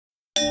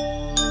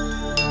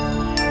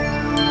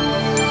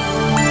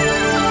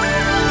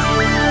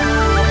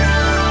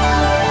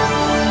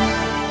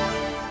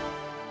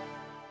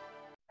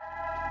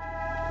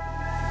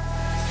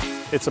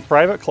It's a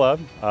private club.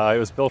 It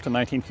was built in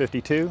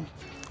 1952.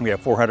 We have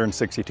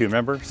 462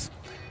 members.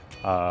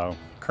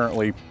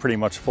 Currently pretty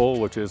much full,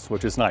 which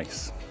is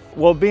nice.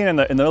 Well, being in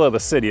the middle of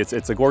the city,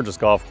 it's a gorgeous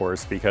golf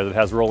course because it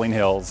has rolling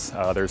hills.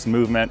 There's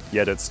movement,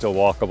 yet it's still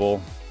walkable.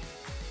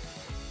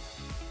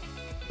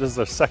 This is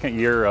the second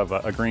year of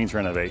a greens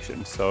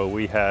renovation. So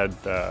we had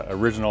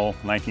original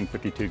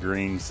 1952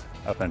 greens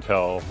up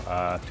until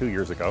 2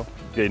 years ago.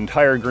 The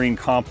entire green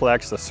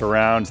complex, the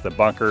surrounds, the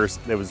bunkers,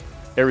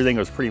 everything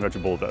was pretty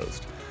much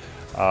bulldozed.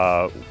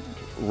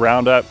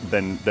 Roundup,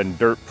 then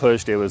dirt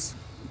pushed. It was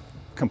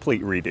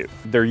complete redo.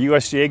 They're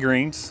USGA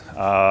greens.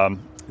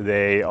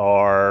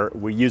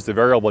 We use the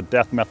variable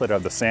depth method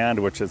of the sand,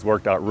 which has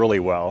worked out really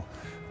well,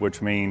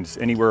 which means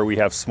anywhere we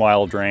have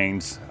smile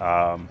drains,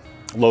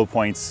 low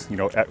points,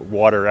 at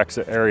water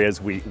exit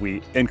areas,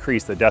 we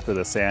increase the depth of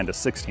the sand to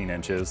 16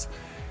 inches.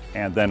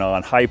 And then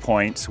on high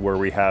points where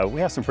we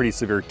have some pretty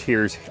severe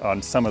tiers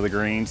on some of the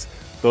greens,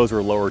 those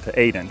were lowered to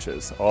 8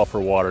 inches, all for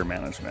water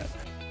management.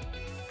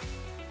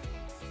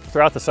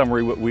 Throughout the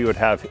summer, we would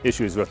have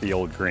issues with the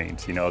old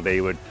greens.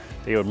 They would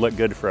look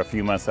good for a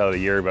few months out of the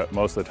year, but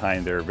most of the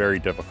time they're very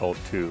difficult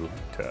to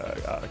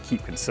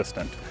keep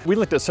consistent. We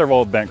looked at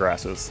several bent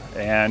grasses,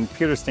 and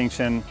pure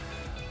distinction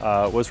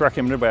was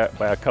recommended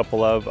by a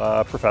couple of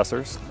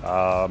professors.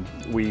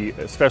 We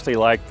especially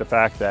like the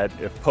fact that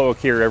if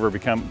Poa-Kir ever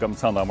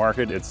comes on the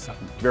market, it's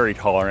very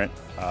tolerant,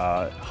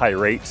 high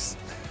rates.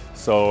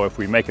 So if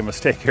we make a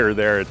mistake here or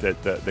there,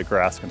 the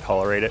grass can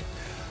tolerate it.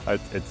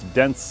 It's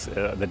dense,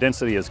 the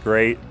density is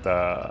great.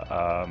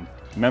 The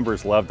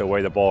members love the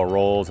way the ball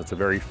rolls. It's a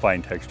very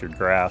fine textured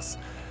grass.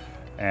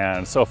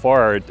 And so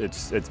far,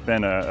 it's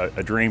been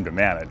a dream to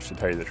manage, to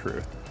tell you the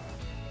truth.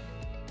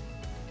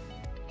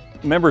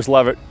 Members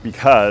love it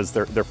because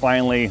they're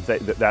finally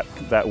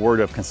that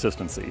word of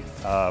consistency.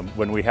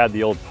 When we had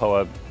the old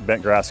POA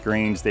bent grass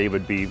greens, they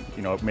would be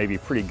maybe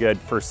pretty good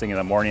first thing in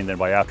the morning, then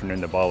by afternoon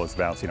the ball was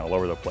bouncing all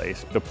over the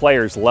place. The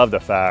players love the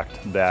fact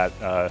that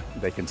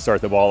they can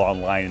start the ball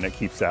on line and it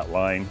keeps that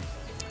line.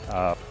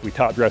 We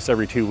top dress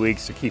every 2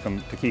 weeks to keep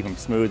them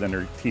smooth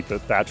and keep the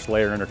thatch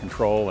layer under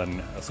control,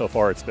 and so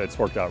far it's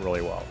worked out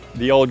really well.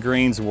 The old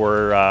greens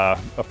were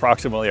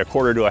approximately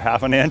 1/4 to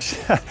 1/2 inch,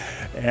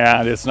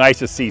 and it's nice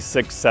to see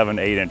 6, 7,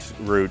 8 inch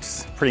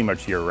roots pretty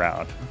much year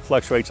round.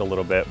 Fluctuates a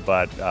little bit,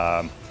 but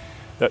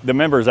the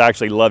members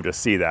actually love to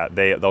see that.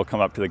 They'll come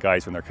up to the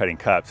guys when they're cutting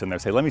cups and they'll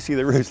say, "Let me see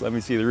the roots, let me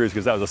see the roots,"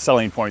 because that was a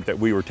selling point that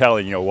we were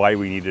telling why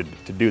we needed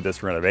to do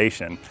this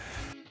renovation.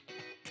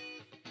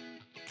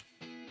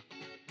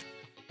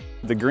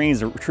 The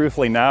greens,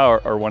 truthfully now,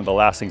 are one of the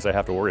last things I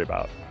have to worry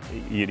about.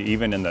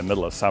 Even in the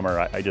middle of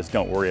summer, I just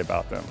don't worry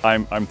about them.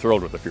 I'm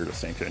thrilled with the Pure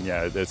Distinction.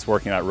 Yeah, it's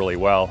working out really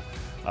well.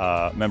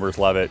 Members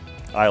love it.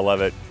 I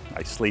love it.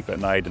 I sleep at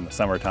night in the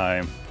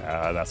summertime.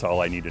 That's all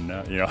I need to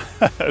know.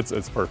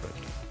 It's perfect.